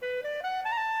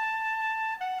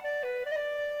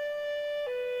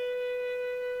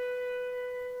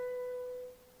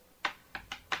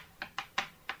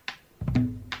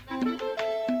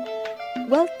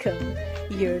Welcome.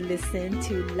 You're listening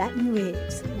to Latin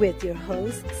Waves with your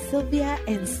hosts, Sylvia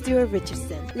and Stuart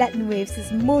Richardson. Latin Waves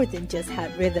is more than just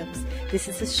hot rhythms. This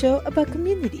is a show about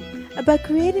community, about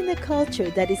creating a culture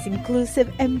that is inclusive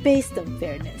and based on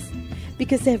fairness.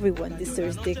 Because everyone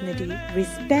deserves dignity,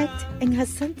 respect, and has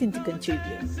something to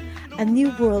contribute. A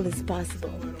new world is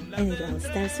possible, and it all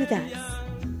starts with us.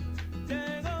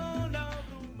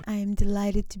 I am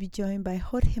delighted to be joined by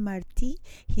Jorge Martí.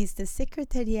 He's the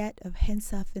Secretariat of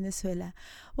HENSAF Venezuela.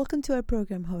 Welcome to our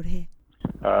program, Jorge.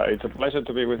 It's a pleasure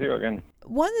to be with you again.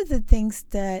 One of the things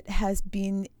that has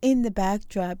been in the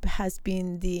backdrop has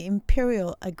been the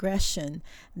imperial aggression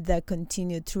that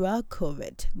continued throughout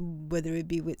COVID, whether it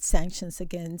be with sanctions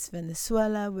against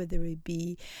Venezuela, whether it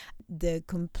be the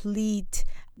complete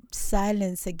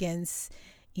silence against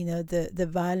the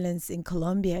violence in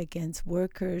Colombia against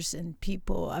workers and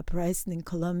people uprising in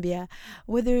Colombia,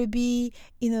 whether it be,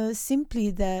 simply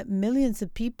the millions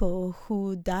of people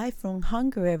who die from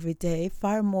hunger every day,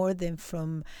 far more than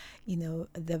from,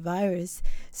 the virus.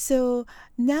 So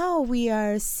now we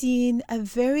are seeing a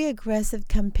very aggressive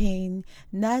campaign,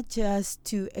 not just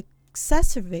to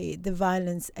exacerbate the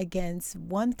violence against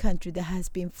one country that has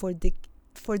been for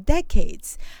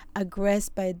decades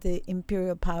aggressed by the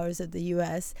imperial powers of the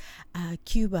U.S.,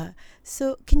 Cuba.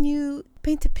 So can you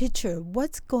paint a picture of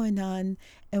what's going on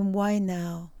and why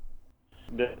now?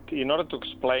 In order to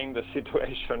explain the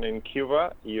situation in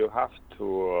Cuba, you have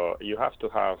to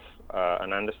have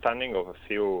an understanding of a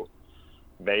few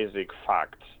basic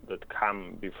facts that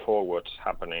come before what's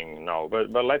happening now. But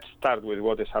let's start with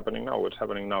what is happening now. What's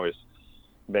happening now is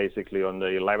basically on the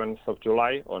 11th of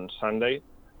July, on Sunday,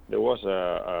 there was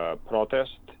a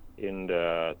protest in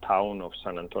the town of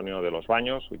San Antonio de los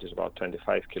Baños, which is about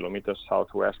 25 kilometers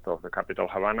southwest of the capital,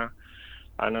 Havana.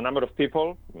 And a number of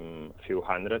people, a few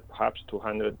hundred, perhaps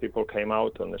 200 people came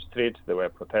out on the streets. They were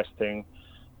protesting.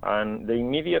 And the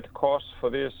immediate cause for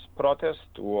this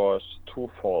protest was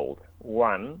twofold.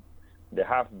 One, there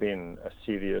have been a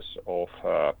series of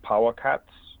power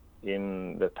cuts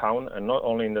in the town, and not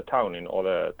only in the town, in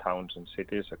other towns and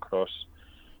cities across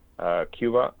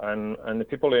Cuba, and the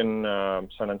people in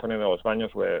San Antonio de los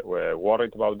Baños were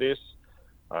worried about this,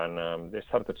 and they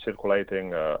started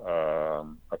circulating a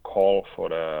call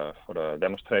for a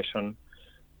demonstration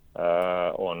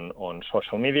on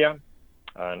social media,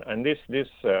 and these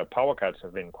power cuts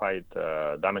have been quite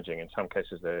damaging. In some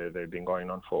cases, they've been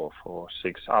going on for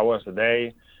 6 hours a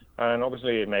day, and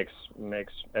obviously it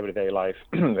makes everyday life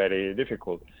very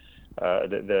difficult.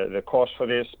 The cause for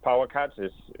these power cuts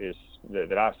is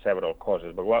there are several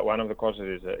causes, but one of the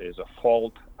causes is a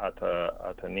fault at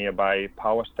a nearby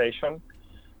power station,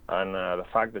 and the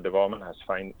fact that the government has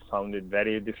found it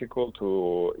very difficult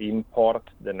to import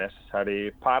the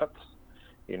necessary parts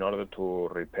in order to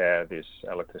repair this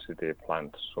electricity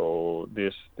plant. So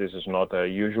this is not a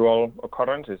usual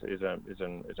occurrence.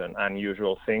 It's an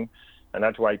unusual thing, and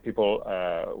that's why people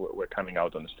were coming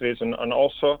out on the streets, and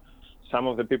also some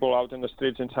of the people out in the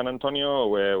streets in San Antonio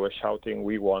were shouting,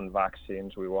 "We want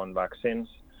vaccines, we want vaccines."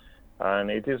 And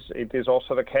it is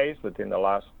also the case that in the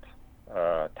last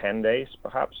 10 days,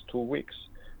 perhaps 2 weeks,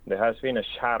 there has been a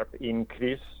sharp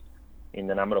increase in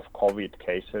the number of COVID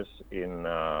cases in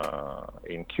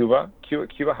Cuba.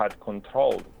 Cuba had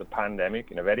controlled the pandemic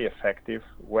in a very effective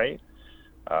way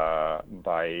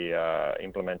by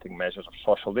implementing measures of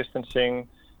social distancing.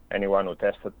 Anyone who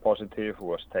tested positive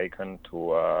was taken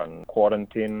to a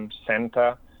quarantine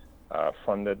center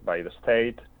funded by the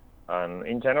state. And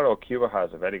in general, Cuba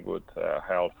has a very good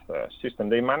health system.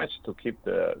 They managed to keep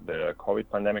the COVID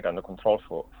pandemic under control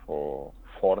for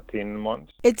 14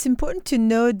 months. It's important to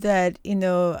note that,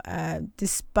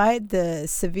 despite the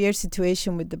severe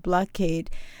situation with the blockade,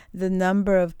 the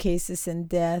number of cases and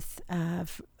death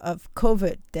of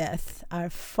COVID death are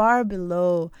far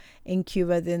below in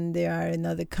Cuba than they are in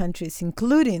other countries,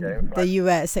 including the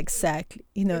U.S. Exactly.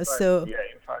 In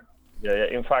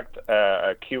fact,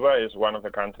 Cuba is one of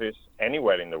the countries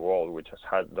anywhere in the world which has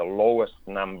had the lowest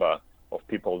number of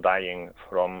people dying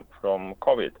from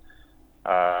COVID.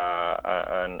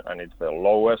 And it's the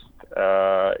lowest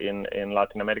in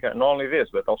Latin America. Not only this,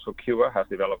 but also Cuba has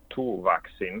developed 2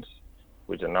 vaccines,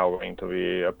 which are now going to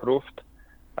be approved,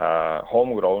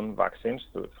 homegrown vaccines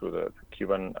through the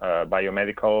Cuban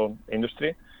biomedical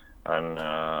industry, and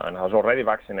has already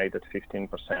vaccinated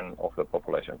 15% of the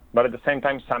population. But at the same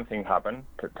time, something happened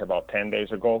about 10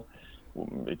 days ago.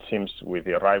 It seems with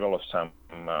the arrival of some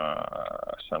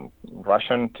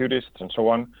Russian tourists and so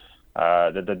on,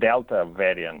 that the Delta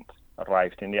variant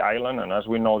arrived in the island, and as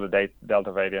we know, the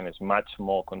Delta variant is much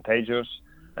more contagious,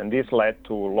 And this led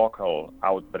to local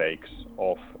outbreaks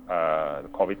of the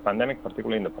COVID pandemic,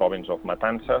 particularly in the province of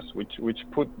Matanzas, which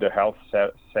put the health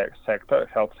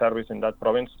health service in that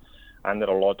province under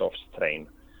a lot of strain.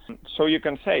 So you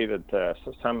can say that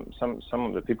some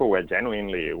of the people were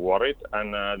genuinely worried,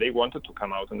 and they wanted to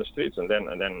come out on the streets and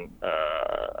then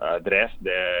address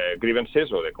their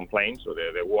grievances or their complaints or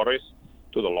their worries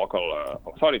to the local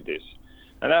authorities.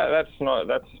 And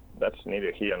that's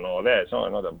neither here nor there. It's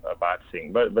not a bad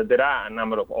thing. But there are a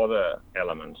number of other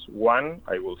elements. One,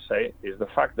 I will say, is the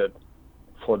fact that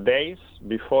for days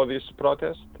before this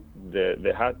protest,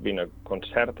 there had been a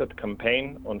concerted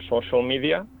campaign on social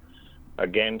media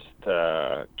against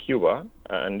Cuba.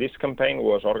 And this campaign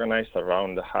was organized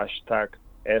around the hashtag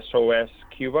SOS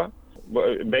Cuba.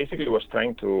 Basically, it was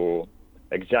trying to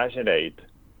exaggerate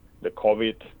the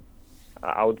COVID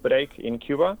outbreak in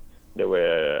Cuba. They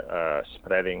were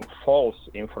spreading false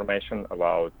information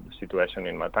about the situation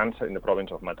in Matanzas, in the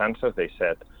province of Matanzas. They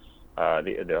said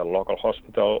the local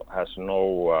hospital has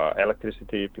no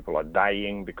electricity. People are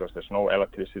dying because there's no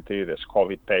electricity. There's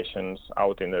COVID patients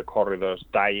out in the corridors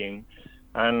dying.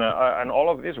 And all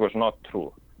of this was not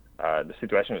true. The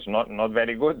situation is not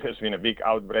very good. There's been a big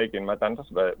outbreak in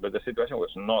Matanzas, but the situation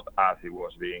was not as it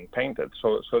was being painted.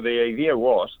 So the idea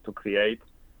was to create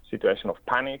a situation of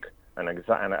panic and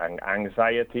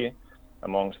anxiety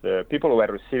amongst the people who were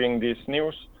receiving this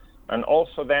news. And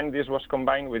also then this was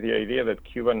combined with the idea that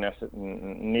Cuba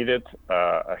needed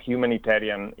a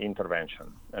humanitarian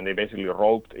intervention. And they basically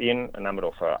roped in a number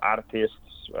of artists,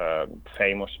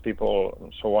 famous people,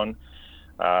 and so on,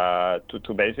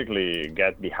 to basically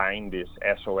get behind this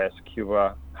SOS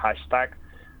Cuba hashtag.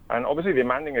 And obviously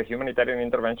demanding a humanitarian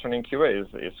intervention in Cuba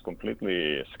is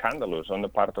completely scandalous on the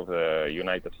part of the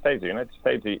United States. The United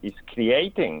States is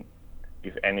creating,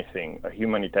 if anything, a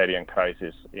humanitarian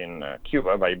crisis in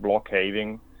Cuba by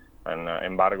blockading and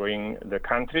embargoing the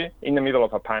country in the middle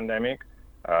of a pandemic.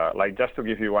 Like, just to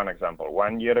give you one example,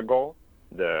 1 year ago,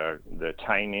 the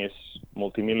Chinese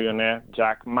multimillionaire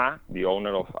Jack Ma, the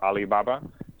owner of Alibaba,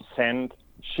 sent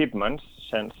shipments,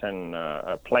 sent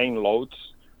plane loads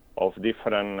of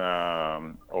different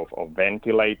of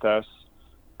ventilators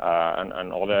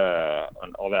and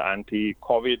other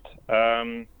anti-COVID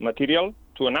material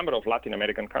to a number of Latin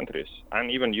American countries and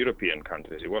even European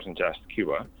countries. It wasn't just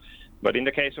Cuba. But in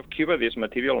the case of Cuba, this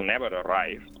material never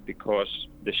arrived because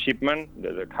the shipment,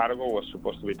 the cargo, was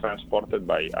supposed to be transported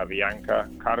by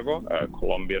Avianca Cargo, a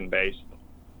Colombian-based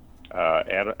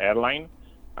airline.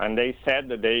 And they said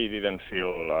that they didn't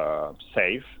feel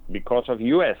safe because of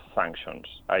U.S. sanctions,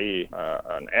 i.e.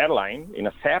 An airline in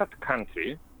a third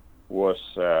country was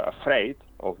afraid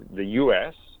of the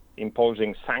U.S.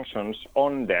 imposing sanctions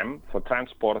on them for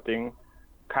transporting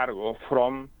cargo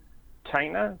from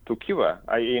China to Cuba,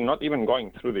 i.e. not even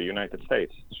going through the United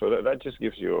States. So that just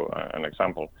gives you an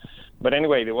example. But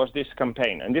anyway, there was this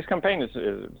campaign. And this campaign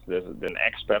there's an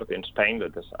expert in Spain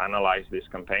that has analyzed this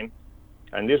campaign.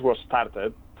 And this was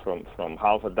started from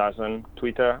half a dozen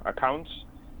Twitter accounts,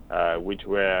 which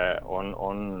were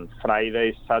on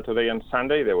Friday, Saturday, and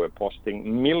Sunday. They were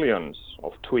posting millions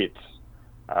of tweets,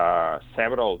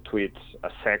 several tweets a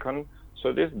second.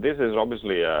 So this is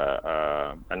obviously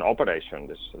an operation.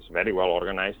 This is very well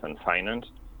organized and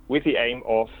financed with the aim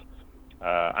of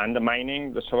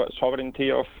undermining the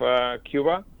sovereignty of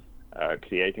Cuba,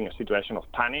 creating a situation of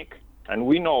panic. And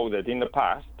we know that in the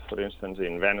past, for instance,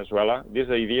 in Venezuela, this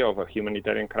idea of a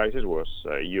humanitarian crisis was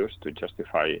used to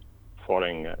justify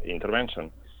foreign intervention.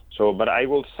 So, but I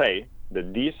will say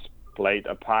that this played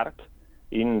a part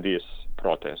in these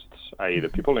protests. I.e., the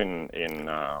people in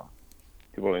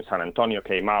San Antonio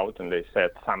came out and they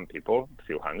said, some people, a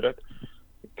few hundred,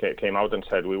 came out and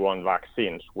said, we want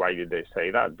vaccines. Why did they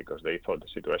say that? Because they thought the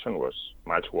situation was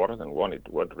much worse than what it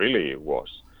really was.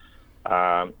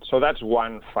 So that's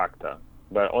one factor.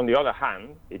 But on the other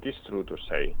hand, it is true to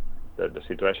say that the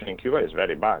situation in Cuba is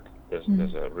very bad.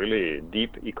 There's a really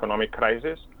deep economic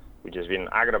crisis, which has been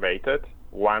aggravated,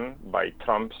 one, by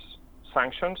Trump's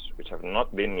sanctions, which have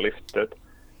not been lifted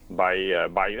by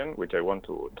Biden, which I want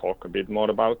to talk a bit more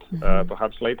about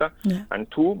perhaps later, and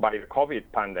two, by the COVID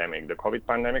pandemic. The COVID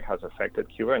pandemic has affected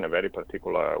Cuba in a very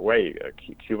particular way.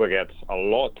 Cuba gets a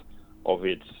lot of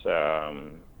its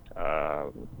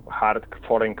hard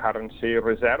foreign currency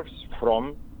reserves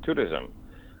from tourism,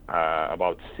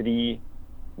 about $3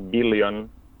 billion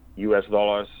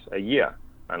a year.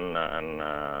 And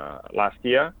last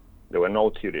year, there were no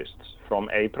tourists. From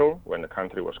April, when the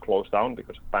country was closed down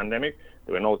because of the pandemic,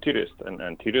 there were no tourists,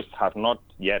 and tourists have not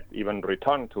yet even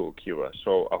returned to Cuba.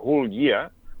 So a whole year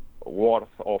worth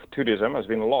of tourism has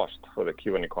been lost for the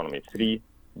Cuban economy, $3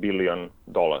 billion.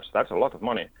 That's a lot of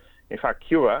money. In fact,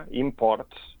 Cuba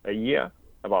imports a year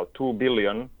about $2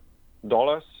 billion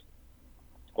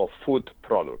of food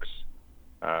products,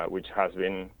 which has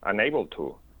been unable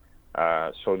to.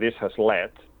 So this has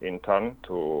led, in turn,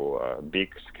 to a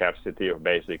big scarcity of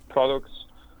basic products,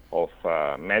 of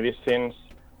medicines,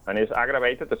 and it's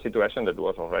aggravated the situation that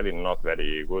was already not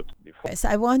very good before. Yes,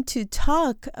 I want to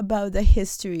talk about the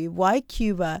history, why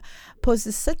Cuba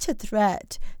poses such a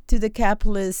threat to the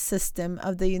capitalist system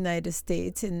of the United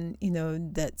States, and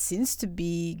that seems to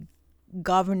be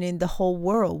governing the whole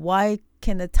world. Why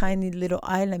can a tiny little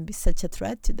island be such a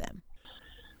threat to them?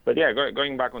 But yeah,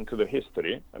 going back onto the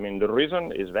history, I mean, the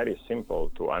reason is very simple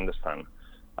to understand.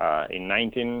 In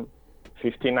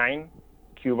 1959,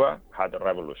 Cuba had a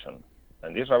revolution.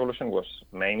 And this revolution was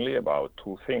mainly about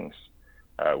two things.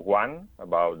 One,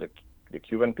 about the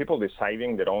Cuban people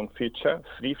deciding their own future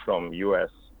free from U.S.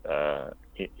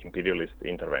 Imperialist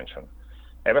intervention.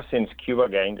 Ever since Cuba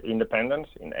gained independence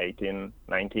in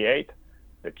 1898,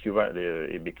 it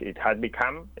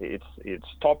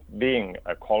stopped being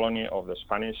a colony of the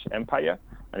Spanish Empire,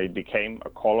 and it became a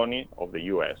colony of the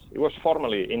U.S. It was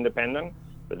formally independent,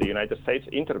 but the United States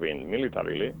intervened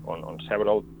militarily on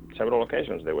several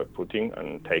occasions. They were putting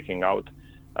and taking out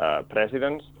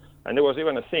presidents, and there was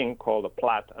even a thing called the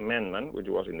Platt Amendment, which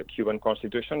was in the Cuban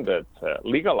Constitution, that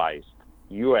legalized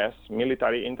U.S.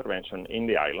 military intervention in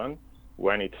the island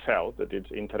when it felt that its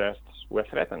interests were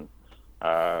threatened.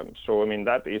 So I mean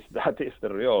that is the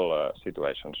real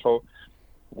situation. So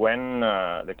when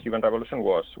the Cuban Revolution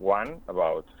was, one,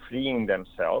 about freeing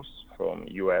themselves from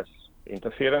U.S.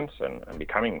 interference and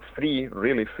becoming free,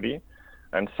 really free,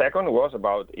 and second was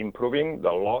about improving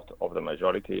the lot of the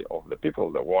majority of the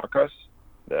people, the workers,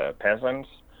 the peasants,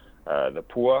 the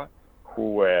poor,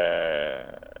 who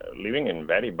were living in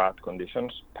very bad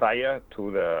conditions prior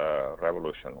to the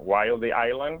revolution, while the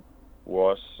island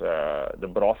was the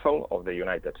brothel of the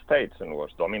United States and was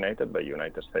dominated by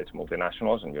United States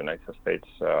multinationals and United States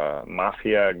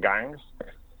mafia gangs.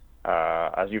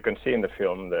 As you can see in the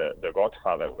film, The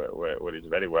Godfather, where it's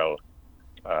very well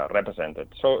represented.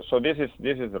 So this is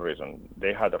the reason.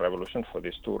 They had a revolution for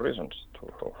these two reasons,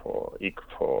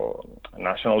 for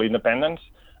national independence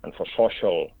and for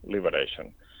social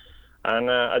liberation.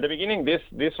 And at the beginning,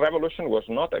 this revolution was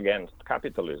not against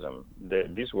capitalism.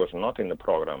 This was not in the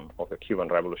program of the Cuban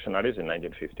revolutionaries in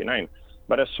 1959.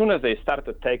 But as soon as they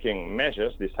started taking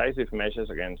measures, decisive measures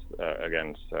against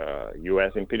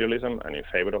U.S. imperialism and in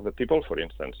favor of the people, for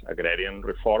instance, agrarian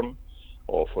reform,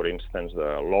 or for instance,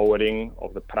 the lowering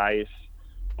of the price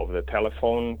of the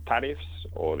telephone tariffs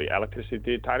or the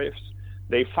electricity tariffs,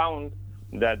 they found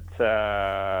that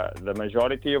the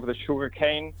majority of the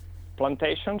sugarcane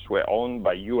plantations were owned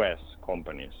by U.S.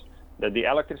 companies, that the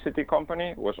electricity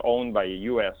company was owned by a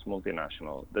U.S.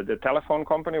 multinational, that the telephone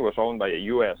company was owned by a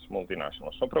U.S.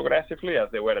 multinational. So progressively, as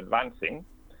they were advancing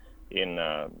in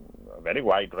a very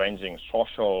wide-ranging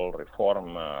social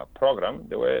reform program,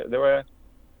 they were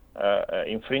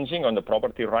infringing on the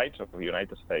property rights of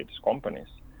United States companies.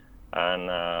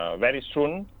 And very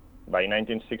soon, by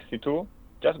 1962,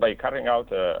 just by carrying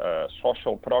out a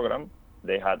social program,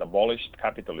 they had abolished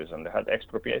capitalism. They had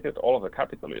expropriated all of the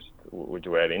capitalists, which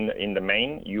were in the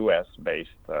main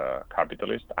U.S.-based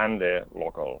capitalists and the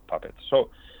local puppets.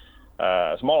 So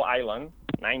a small island,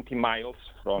 90 miles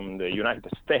from the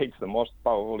United States, the most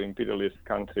powerful imperialist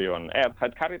country on earth,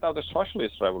 had carried out a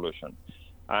socialist revolution.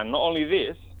 And not only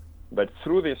this, but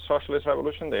through this socialist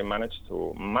revolution, they managed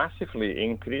to massively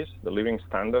increase the living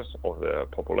standards of the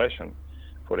population.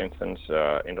 For instance,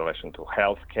 in relation to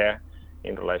healthcare,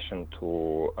 in relation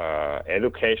to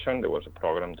education, there was a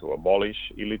program to abolish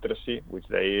illiteracy, which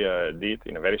they did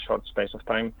in a very short space of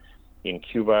time. In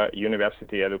Cuba,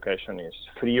 university education is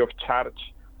free of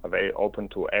charge, very open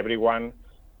to everyone.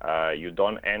 You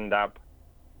don't end up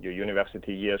your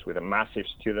university years with a massive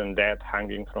student debt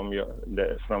hanging from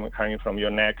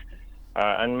your neck,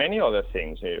 and many other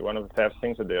things. One of the first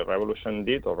things that the revolution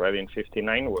did already in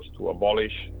 '59 was to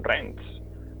abolish rents.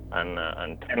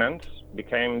 And tenants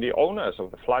became the owners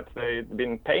of the flats they'd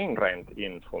been paying rent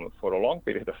in for a long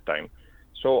period of time.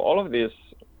 So all of these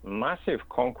massive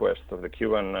conquests of the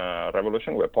Cuban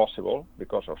Revolution were possible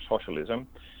because of socialism,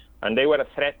 and they were a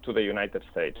threat to the United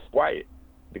States. Why?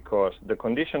 Because the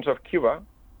conditions of Cuba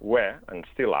were, and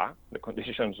still are, the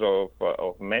conditions of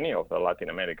many of the Latin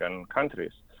American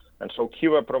countries. And so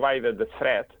Cuba provided the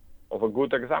threat of a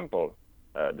good example,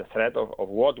 the threat of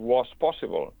what was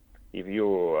possible if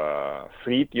you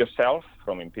freed yourself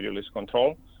from imperialist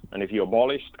control, and if you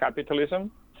abolished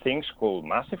capitalism, things could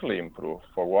massively improve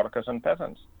for workers and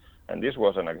peasants. And this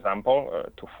was an example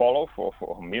to follow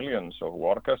for millions of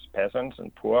workers, peasants,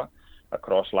 and poor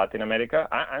across Latin America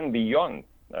and beyond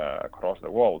across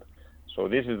the world. So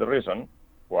this is the reason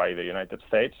why the United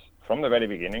States, from the very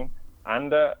beginning,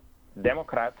 under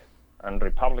Democrat and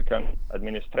Republican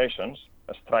administrations,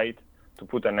 has tried to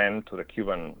put an end to the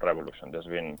Cuban Revolution. There's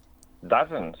been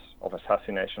dozens of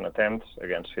assassination attempts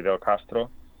against Fidel Castro,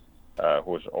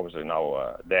 who's obviously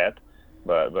now dead.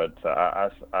 But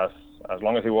as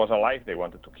long as he was alive, they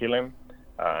wanted to kill him.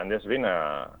 And there's been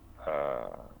a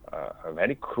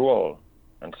very cruel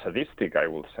and sadistic, I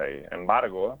would say,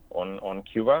 embargo on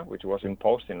Cuba, which was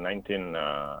imposed in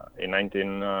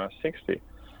 1960.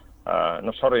 In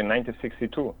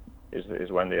 1962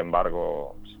 is when the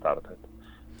embargo started.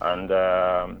 And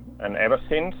ever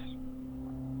since,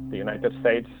 the United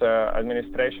States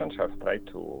administrations have tried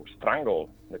to strangle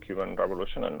the Cuban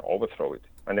Revolution and overthrow it,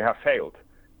 and they have failed.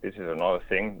 This is another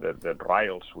thing that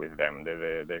riles with them.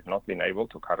 They've not been able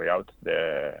to carry out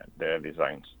their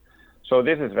designs. So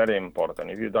this is very important.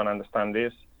 If you don't understand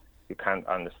this, you can't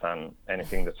understand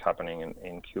anything that's happening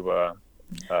in Cuba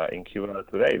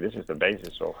today. This is the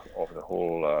basis of the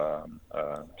whole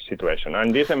situation.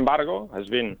 And this embargo has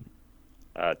been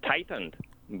tightened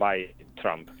by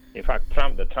Trump. In fact,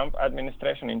 the Trump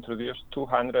administration introduced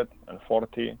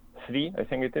 243, I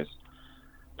think it is,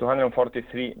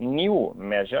 243 new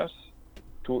measures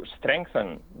to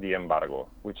strengthen the embargo,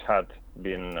 which had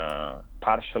been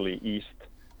partially eased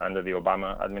under the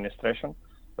Obama administration.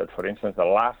 But for instance, the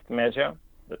last measure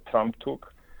that Trump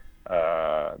took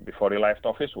before he left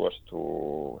office was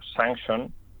to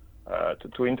sanction,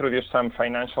 to introduce some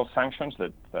financial sanctions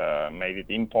that made it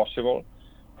impossible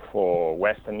for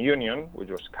Western Union, which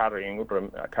was carrying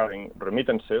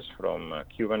remittances from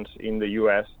Cubans in the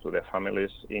U.S. to their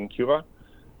families in Cuba.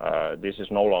 This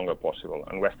is no longer possible.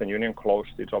 And Western Union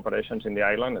closed its operations in the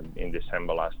island in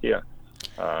December last year.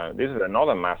 This is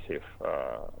another massive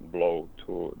blow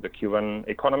to the Cuban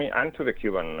economy and to the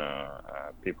Cuban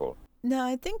people. Now,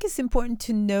 I think it's important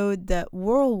to note that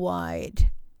worldwide,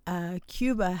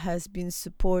 Cuba has been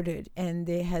supported, and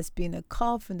there has been a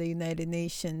call from the United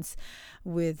Nations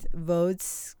with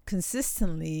votes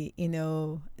consistently,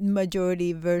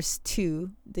 majority versus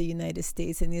 2, the United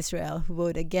States and Israel, who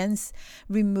vote against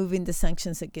removing the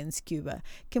sanctions against Cuba.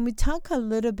 Can we talk a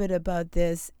little bit about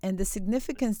this and the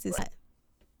significance this has?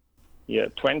 Yeah,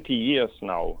 20 years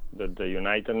now that the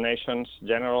United Nations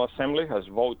General Assembly has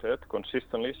voted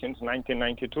consistently since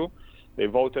 1992. They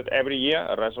voted every year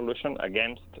a resolution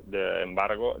against the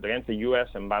embargo, against the U.S.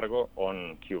 embargo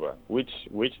on Cuba, which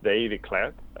they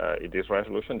declared. This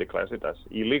resolution declares it as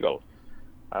illegal.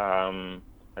 And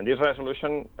this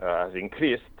resolution has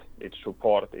increased its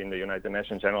support in the United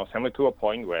Nations General Assembly to a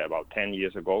point where about 10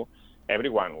 years ago,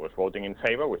 everyone was voting in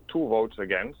favor with 2 votes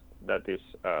against. That is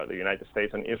the United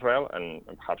States and Israel, and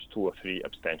perhaps 2 or 3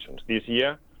 abstentions. This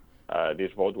year,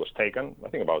 this vote was taken, I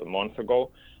think about a month ago,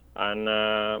 and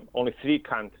only 3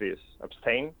 countries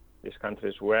abstained. These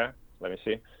countries were,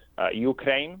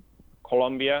 Ukraine,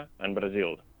 Colombia, and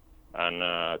Brazil. And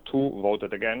 2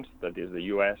 voted against, that is the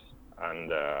U.S.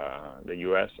 and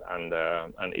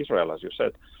Israel, as you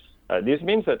said. This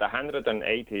means that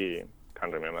 180,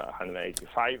 can't remember,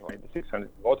 185 or 86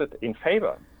 voted in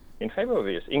favor of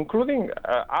this, including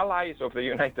allies of the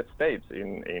United States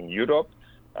in Europe,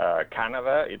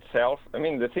 Canada itself. I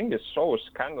mean, the thing is so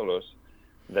scandalous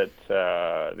that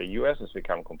the U.S. has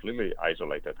become completely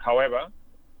isolated. However,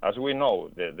 as we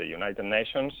know, the United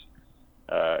Nations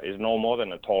is no more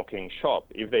than a talking shop.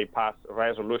 If they pass a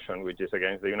resolution which is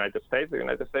against the United States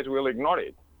will ignore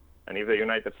it. And if the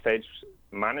United States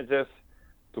manages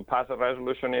to pass a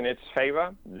resolution in its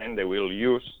favor, then they will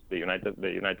use the United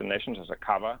Nations as a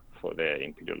cover for their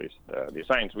imperialist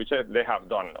designs, which they have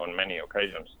done on many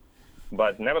occasions.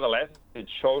 But nevertheless, it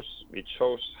shows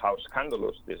how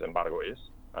scandalous this embargo is,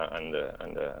 and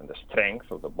the strength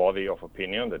of the body of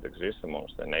opinion that exists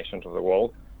amongst the nations of the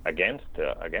world against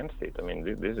it. I mean,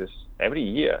 this is every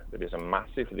year there is a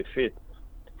massive defeat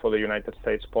for the United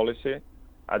States policy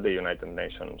at the United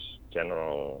Nations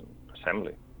General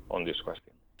Assembly on this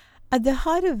question. At the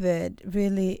heart of it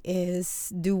really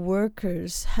is, do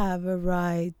workers have a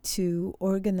right to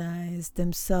organize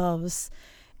themselves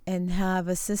and have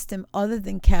a system other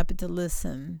than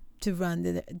capitalism to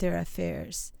run their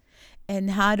affairs?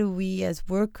 And how do we as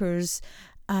workers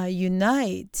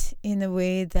unite in a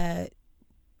way that,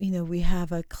 we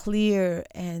have a clear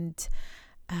and,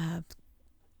 a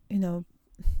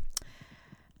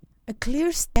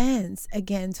clear stance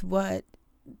against what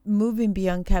moving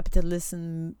beyond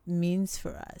capitalism means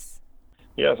for us?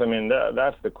 Yes, I mean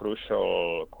that's the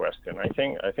crucial question. I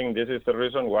think this is the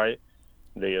reason why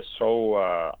they are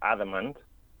so adamant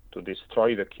to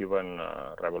destroy the Cuban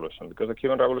revolution, because the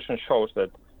Cuban revolution shows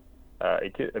that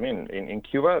in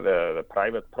Cuba, the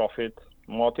private profit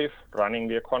motive running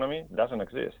the economy doesn't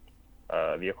exist.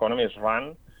 The economy is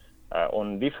run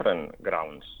on different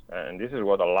grounds, and this is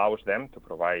what allows them to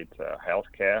provide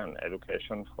healthcare and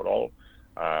education for all.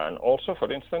 And also,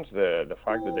 for instance, the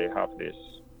fact that they have this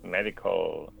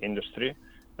medical industry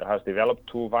that has developed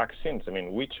two vaccines. I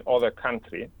mean, which other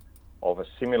country of a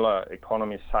similar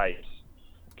economy size,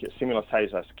 similar size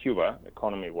as Cuba,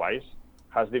 economy-wise,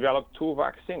 has developed two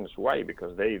vaccines? Why?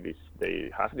 Because they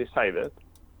have decided,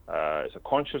 it's a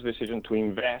conscious decision to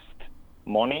invest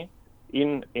money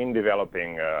in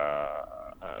developing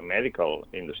a medical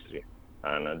industry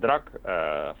and a drug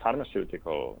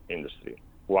pharmaceutical industry.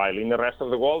 While in the rest of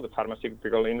the world, the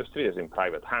pharmaceutical industry is in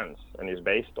private hands and is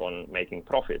based on making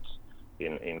profits.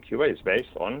 In Cuba, it's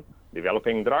based on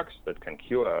developing drugs that can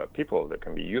cure people, that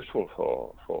can be useful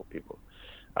for people.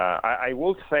 I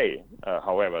will say,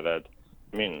 however, that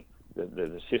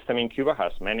the system in Cuba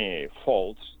has many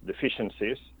faults,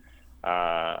 deficiencies,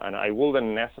 and I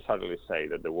wouldn't necessarily say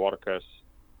that the workers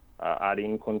are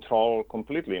in control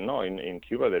completely. No, in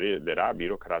Cuba there are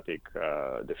bureaucratic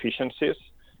deficiencies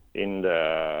in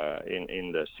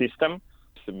the system,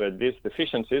 but these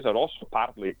deficiencies are also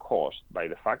partly caused by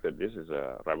the fact that this is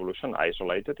a revolution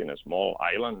isolated in a small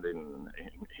island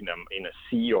in a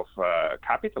sea of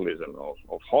capitalism,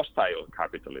 of hostile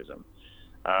capitalism.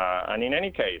 And in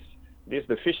any case, these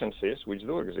deficiencies, which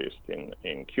do exist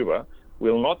in Cuba,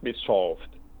 will not be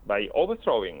solved by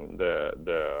overthrowing the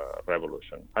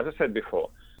revolution. As I said before,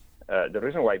 the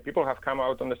reason why people have come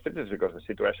out on the streets is because the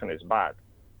situation is bad.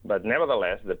 But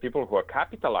nevertheless, the people who are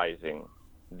capitalizing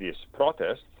these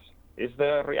protests is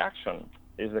the reaction,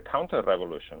 is the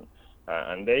counter-revolution.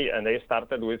 And they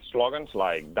started with slogans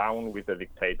like "down with the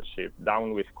dictatorship,"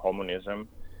 "down with communism."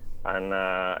 And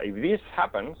if this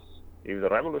happens, if the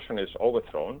revolution is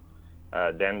overthrown,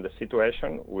 then the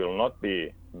situation will not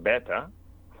be better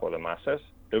for the masses.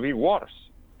 It will be worse.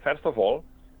 First of all,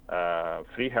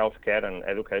 free healthcare and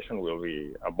education will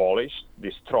be abolished,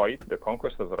 destroyed. The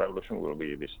conquest of the revolution will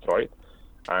be destroyed.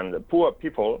 And the poor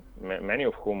people, many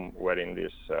of whom were in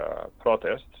these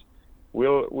protests,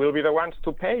 will be the ones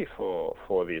to pay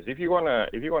for this. If you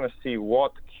wanna see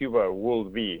what Cuba will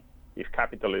be if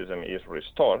capitalism is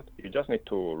restored, you just need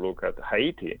to look at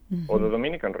Haiti or the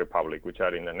Dominican Republic, which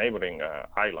are in the neighboring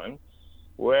island,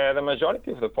 where the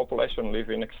majority of the population live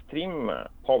in extreme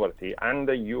poverty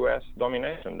under U.S.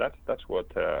 domination. That's what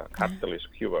capitalist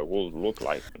Cuba will look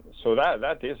like. So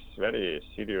that is very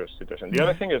serious situation. The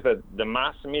other thing is that the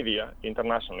mass media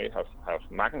internationally have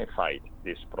magnified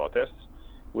these protests,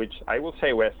 which I will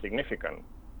say were significant.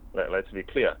 Let's be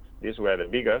clear. These were the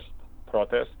biggest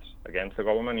protests against the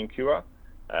government in Cuba,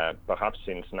 perhaps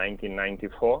since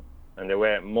 1994, and they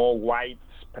were more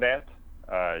widespread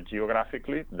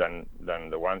geographically than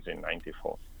the ones in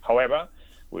 94. However,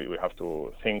 we have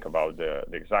to think about the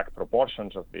exact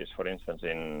proportions of this. For instance,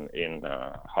 in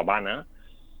Havana,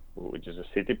 which is a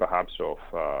city perhaps of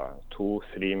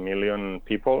 2-3 million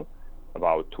people,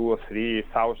 about 2,000 or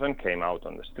 3,000 came out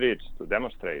on the streets to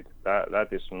demonstrate. That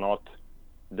is not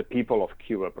the people of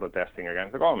Cuba protesting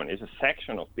against the government. It's a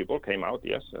section of people came out,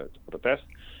 yes, to protest.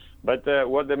 But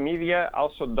what the media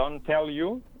also don't tell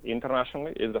you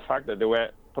internationally is the fact that there were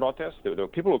protests, there were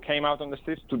people who came out on the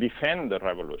streets to defend the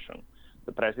revolution.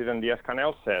 The President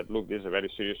Diaz-Canel said, look, this is a very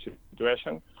serious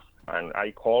situation, and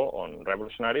I call on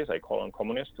revolutionaries, I call on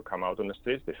communists to come out on the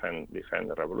streets, defend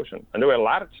the revolution. And there were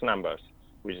large numbers,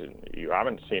 which you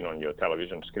haven't seen on your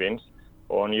television screens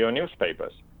or on your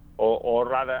newspapers. Or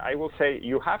rather, I will say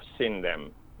you have seen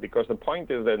them, because the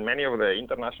point is that many of the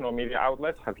international media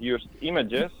outlets have used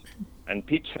images and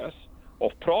pictures of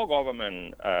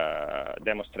pro-government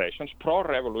demonstrations,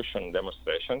 pro-revolution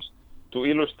demonstrations, to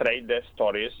illustrate their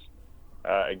stories,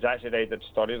 exaggerated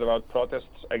stories about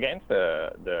protests against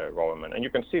the government. And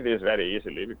you can see this very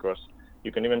easily, because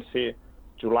you can even see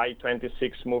July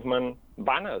 26 movement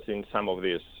banners in some of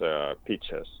these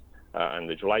pictures. And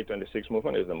the July 26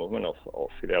 movement is the movement of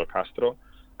Fidel Castro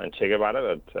and Che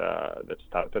Guevara that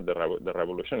started the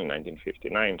revolution in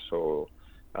 1959. So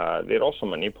they're also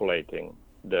manipulating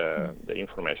the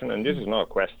information. And this is not a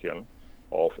question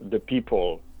of the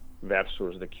people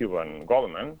versus the Cuban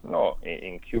government. No,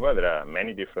 in Cuba there are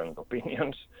many different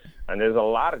opinions, and there's a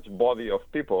large body of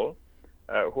people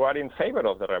who are in favor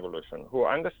of the revolution, who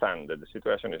understand that the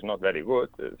situation is not very good,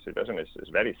 the situation is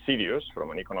very serious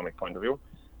from an economic point of view,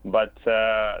 but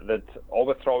that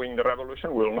overthrowing the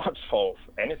revolution will not solve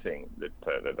anything. That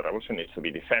the revolution needs to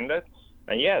be defended,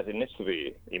 and yes, it needs to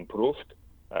be improved,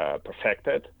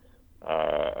 perfected,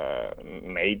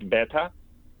 made better,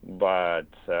 but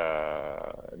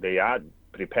they are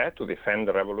prepared to defend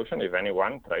the revolution if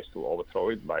anyone tries to overthrow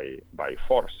it by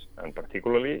force, and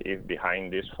particularly if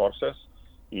behind these forces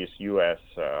is U.S.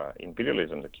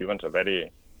 Imperialism. The Cubans are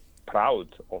very proud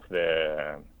of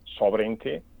the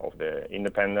sovereignty, of the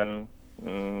independent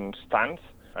stance,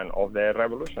 and of their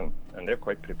revolution, and they're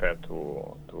quite prepared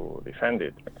to defend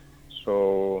it.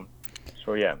 So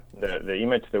yeah, the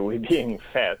image that we're being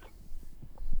fed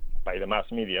by the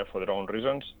mass media for their own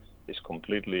reasons is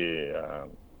completely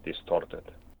distorted.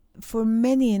 For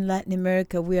many in Latin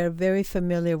America, we are very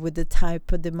familiar with the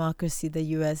type of democracy the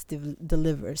U.S.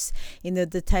 delivers.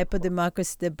 The type of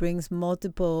democracy that brings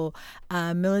multiple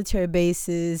military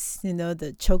bases,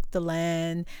 that choke the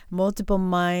land, multiple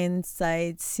mine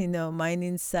sites,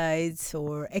 mining sites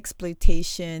or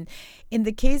exploitation. In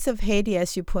the case of Haiti,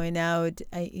 as you point out,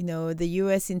 the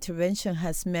U.S. intervention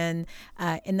has meant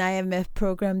an IMF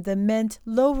program that meant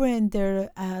lowering their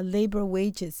labor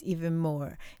wages even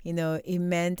more. It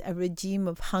meant a regime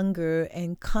of hunger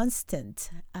and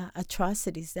constant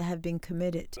atrocities that have been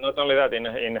committed. Not only that,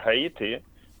 in Haiti,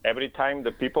 every time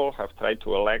the people have tried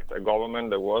to elect a government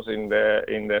that was in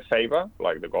their favor,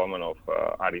 like the government of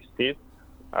Aristide,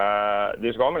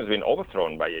 this government has been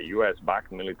overthrown by a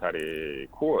U.S.-backed military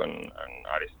coup, and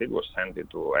Aristide was sent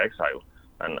into exile,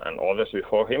 and others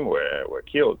before him were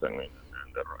killed. And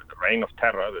the reign of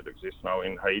terror that exists now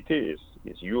in Haiti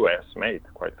is U.S.-made,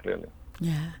 quite clearly.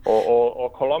 Yeah.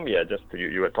 Or Colombia, just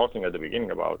you were talking at the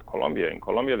beginning about Colombia. In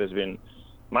Colombia, there's been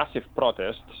massive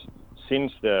protests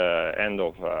since the end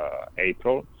of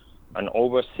April, and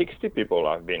over 60 people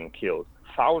have been killed.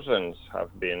 Thousands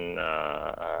have been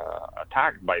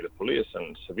attacked by the police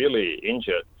and severely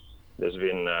injured. There's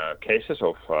been cases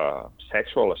of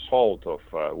sexual assault of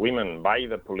women by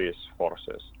the police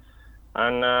forces.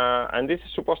 And this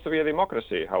is supposed to be a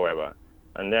democracy, however.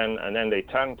 And then they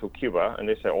turn to Cuba and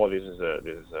they say, "Oh, this is a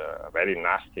very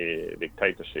nasty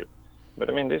dictatorship." But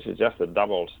I mean, this is just the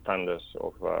double standards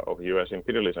of U.S.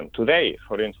 imperialism. Today,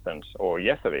 for instance, or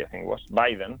yesterday, I think it was,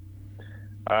 Biden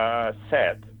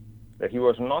said that he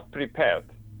was not prepared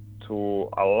to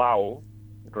allow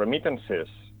remittances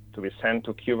to be sent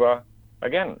to Cuba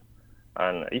again.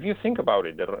 And if you think about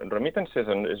it, the remittances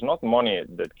is not money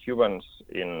that Cubans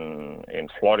in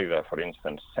Florida, for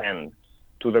instance, send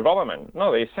to the government.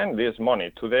 No, they send this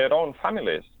money to their own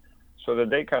families so that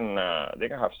they can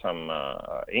have some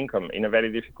income in a very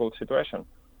difficult situation.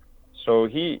 So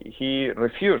he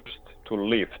refused to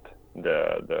lift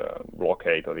the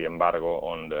blockade or the embargo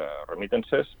on the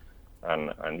remittances,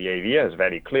 and the idea is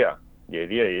very clear. The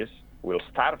idea is we'll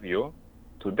starve you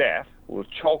to death, we'll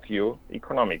choke you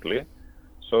economically,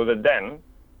 so that then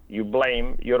you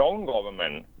blame your own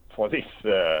government for this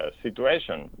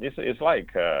situation. This is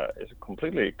like it's a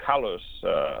completely callous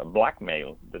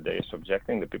blackmail that they are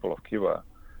subjecting the people of Cuba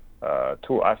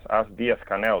to. As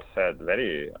Diaz-Canel said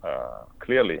very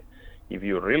clearly, if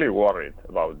you're really worried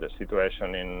about the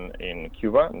situation in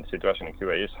Cuba, and the situation in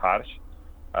Cuba is harsh,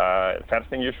 first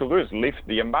thing you should do is lift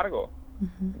the embargo.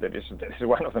 Mm-hmm. That is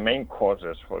one of the main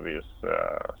causes for this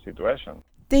situation.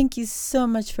 Thank you so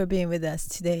much for being with us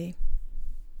today.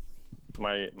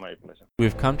 My pleasure.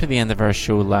 We've come to the end of our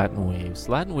show, Latin Waves.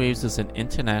 Latin Waves is an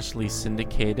internationally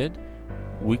syndicated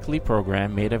weekly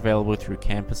program made available through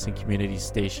campus and community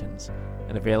stations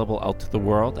and available out to the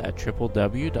world at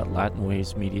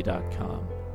www.latinwavesmedia.com.